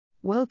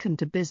Welcome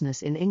to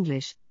Business in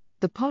English,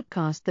 the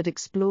podcast that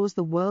explores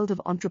the world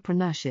of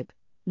entrepreneurship,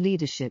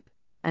 leadership,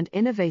 and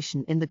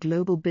innovation in the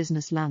global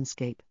business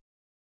landscape.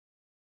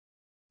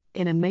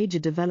 In a major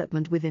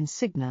development within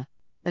Signa,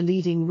 a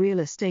leading real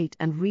estate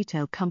and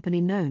retail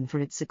company known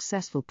for its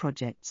successful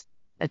projects,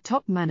 a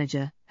top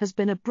manager has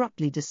been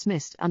abruptly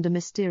dismissed under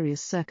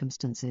mysterious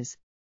circumstances.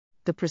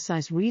 The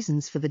precise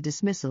reasons for the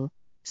dismissal,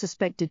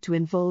 suspected to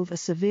involve a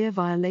severe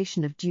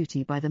violation of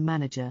duty by the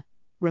manager,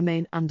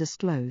 remain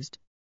undisclosed.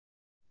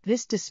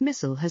 This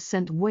dismissal has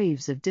sent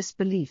waves of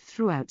disbelief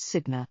throughout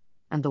Signa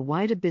and the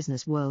wider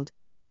business world,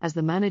 as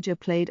the manager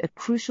played a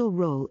crucial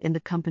role in the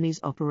company's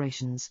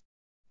operations.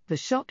 The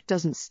shock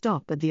doesn't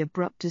stop at the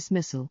abrupt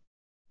dismissal.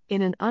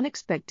 In an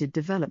unexpected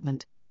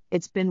development,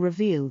 it's been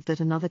revealed that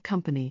another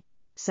company,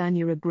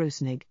 Sanierer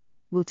Grossnig,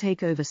 will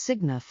take over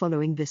Signa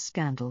following this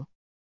scandal.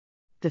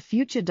 The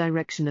future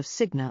direction of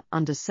Signa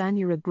under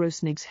Sanierer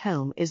Grossnig's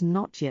helm is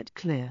not yet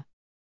clear.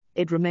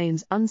 It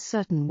remains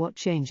uncertain what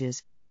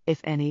changes,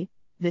 if any,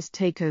 this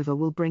takeover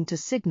will bring to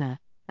Signa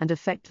and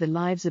affect the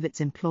lives of its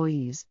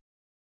employees.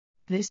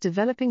 This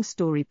developing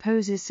story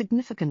poses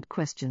significant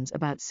questions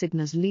about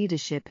Signa's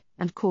leadership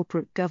and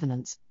corporate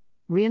governance,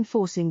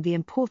 reinforcing the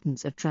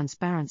importance of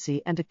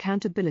transparency and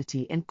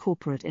accountability in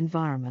corporate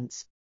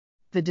environments.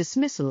 The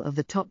dismissal of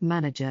the top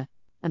manager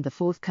and the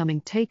forthcoming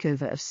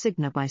takeover of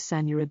Signa by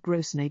Sanierer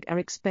Grossnig are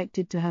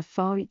expected to have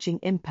far-reaching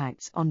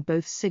impacts on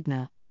both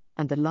Signa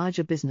and the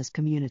larger business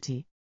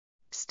community.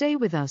 Stay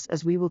with us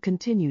as we will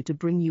continue to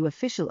bring you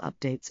official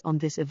updates on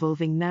this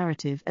evolving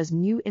narrative as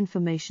new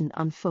information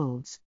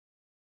unfolds.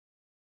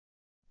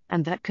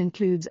 And that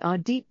concludes our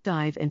deep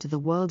dive into the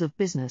world of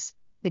business,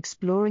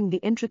 exploring the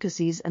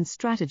intricacies and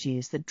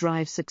strategies that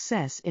drive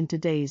success in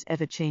today's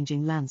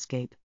ever-changing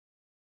landscape.